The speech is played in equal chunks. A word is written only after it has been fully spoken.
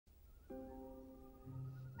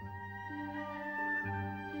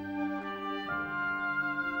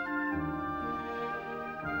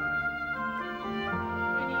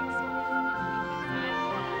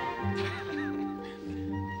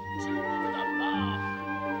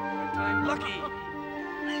I'm lucky.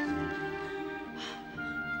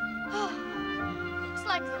 Looks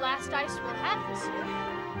like the last ice we'll have this year.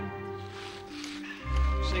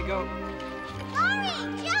 Say go. Laurie!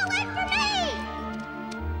 Jill, wait for me!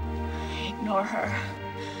 Ignore her.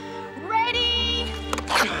 Ready?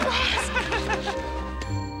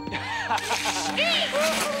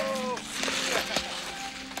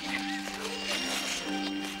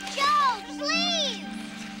 Joe, please!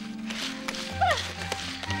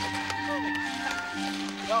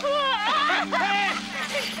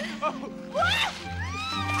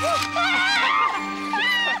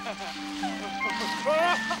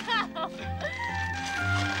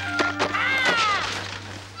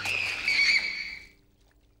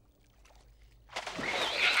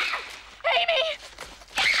 Amy!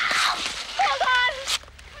 Hold on!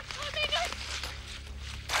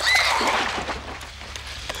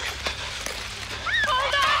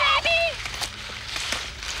 Hold on, Amy!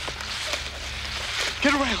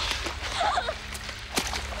 Get around.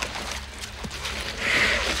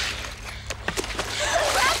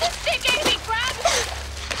 Grab the stick, Amy! Grab it!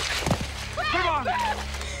 Come on.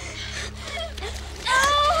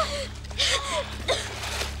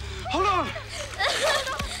 Hold on.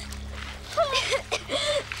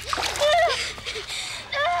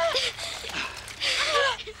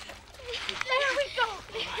 There we go.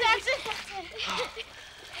 That's it.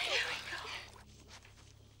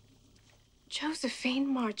 Josephine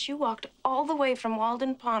March, you walked all the way from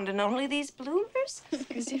Walden Pond and only these bloomers?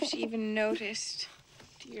 As if she even noticed.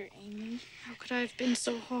 Dear Amy, how could I have been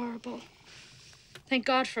so horrible? Thank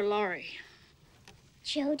God for Laurie.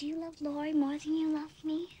 Joe, do you love Laurie more than you love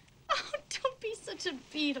me? Oh, don't be such a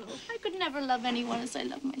beetle. I could never love anyone as I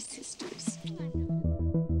love my sisters. I'm